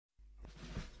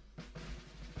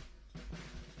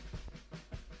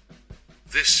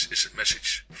This is a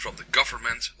message from the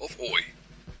government of Ooy.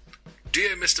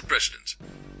 Dear Mr. President,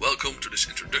 welcome to this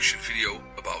introduction video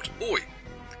about Ooy.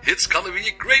 It's gonna be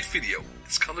a great video.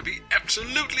 It's gonna be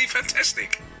absolutely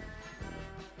fantastic.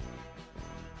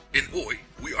 In Ooy,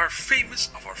 we are famous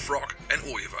of our frog and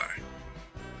Ooy-Zevenaar.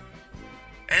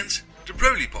 And the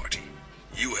Brody Party.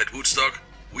 You had Woodstock,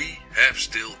 we have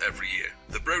still every year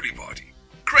the Brody Party.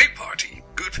 Great party,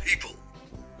 good people.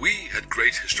 We had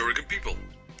great historical people.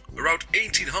 Around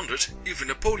 1800, even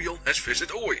Napoleon has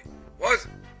visited Ooy. What?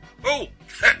 Oh,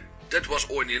 that was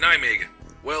Ooy in Nijmegen.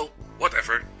 Well,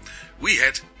 whatever. We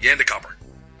had Jan de Kapper,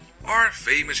 our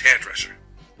famous hairdresser.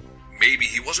 Maybe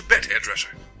he was a bad hairdresser.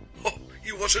 Oh,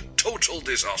 he was a total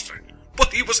disaster.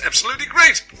 But he was absolutely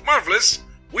great. Marvelous.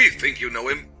 We think you know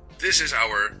him. This is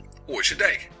our Ooyse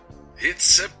Dijk.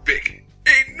 It's a big,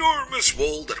 enormous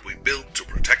wall that we built to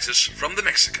protect us from the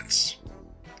Mexicans.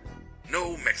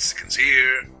 No Mexicans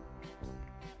here.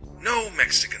 No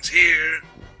Mexicans here.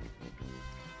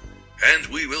 And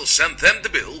we will send them the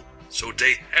bill, so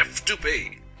they have to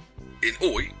pay. In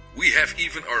Ooy, we have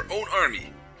even our own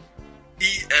army.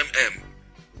 EMM.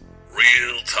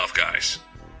 Real tough guys.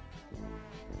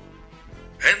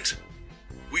 And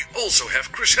we also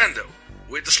have Crescendo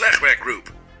with the Slagwerk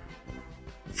group.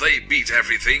 They beat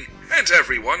everything and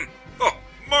everyone. Oh,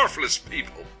 marvelous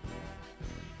people.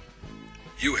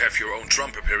 You have your own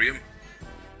Trump Imperium.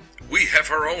 We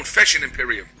have our own fashion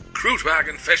imperium,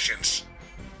 Kruidwagen Fashions.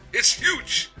 It's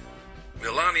huge.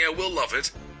 Melania will love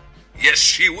it. Yes,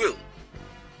 she will.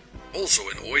 Also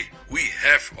in Ooy, we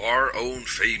have our own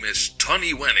famous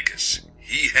Tony Wannikus.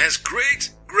 He has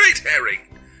great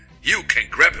herring. You can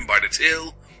grab him by the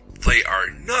tail. They are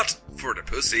not for the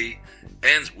pussy,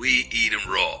 and we eat them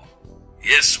raw.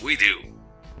 Yes, we do.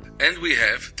 And we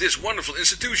have this wonderful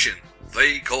institution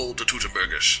they call the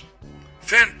Toetenburgers.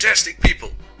 Fantastic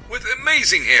people with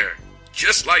amazing hair,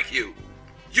 just like you.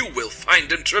 You will find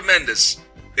them tremendous.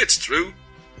 It's true.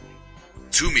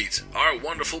 To meet our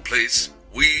wonderful place,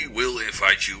 we will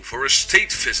invite you for a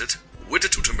state visit with the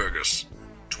Toetenburgers.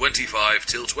 25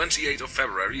 till 28 of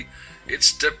February.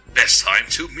 It's the best time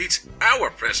to meet our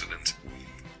president.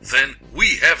 Then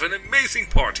we have an amazing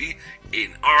party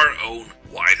in our own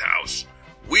White House.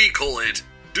 We call it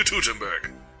the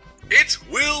Toetenburg. It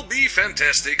will be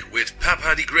fantastic with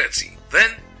Papa di Grezzi.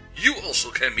 Then you also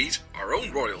can meet our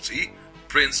own royalty,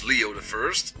 Prince Leo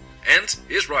I, and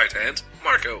his right hand,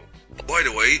 Marco. By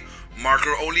the way,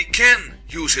 Marco only can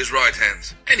use his right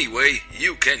hand. Anyway,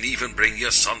 you can even bring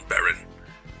your son Baron.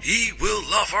 He will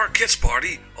love our kids'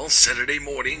 party on Saturday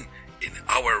morning in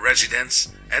our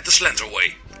residence at the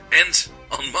Slenterway. And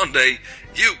on Monday,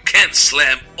 you can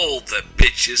slam all the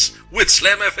bitches with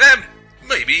Slam FM.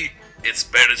 Maybe it's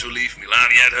better to leave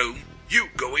Melania at home. You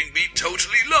going be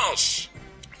totally lost.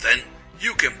 Then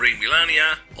you can bring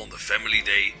Melania on the family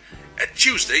day at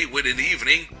Tuesday within the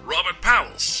evening, Robert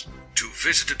Powell's. To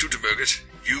visit the Toetenburgers,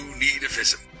 you need a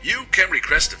visum. You can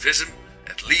request a visum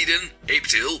at Leiden,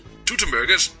 Aptil,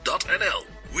 Toetenburgers.nl.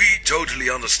 We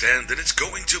totally understand that it's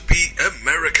going to be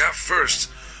America first,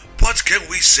 but can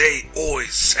we say Ooy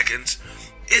second?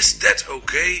 Is that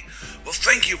okay? Well,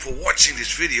 thank you for watching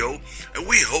this video, and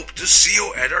we hope to see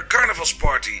you at our Carnivals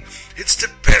party. It's the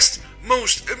best,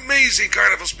 most amazing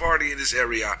Carnivals party in this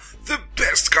area. The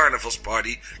best Carnivals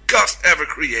party God ever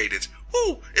created.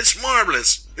 Oh, it's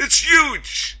marvelous. It's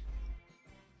huge.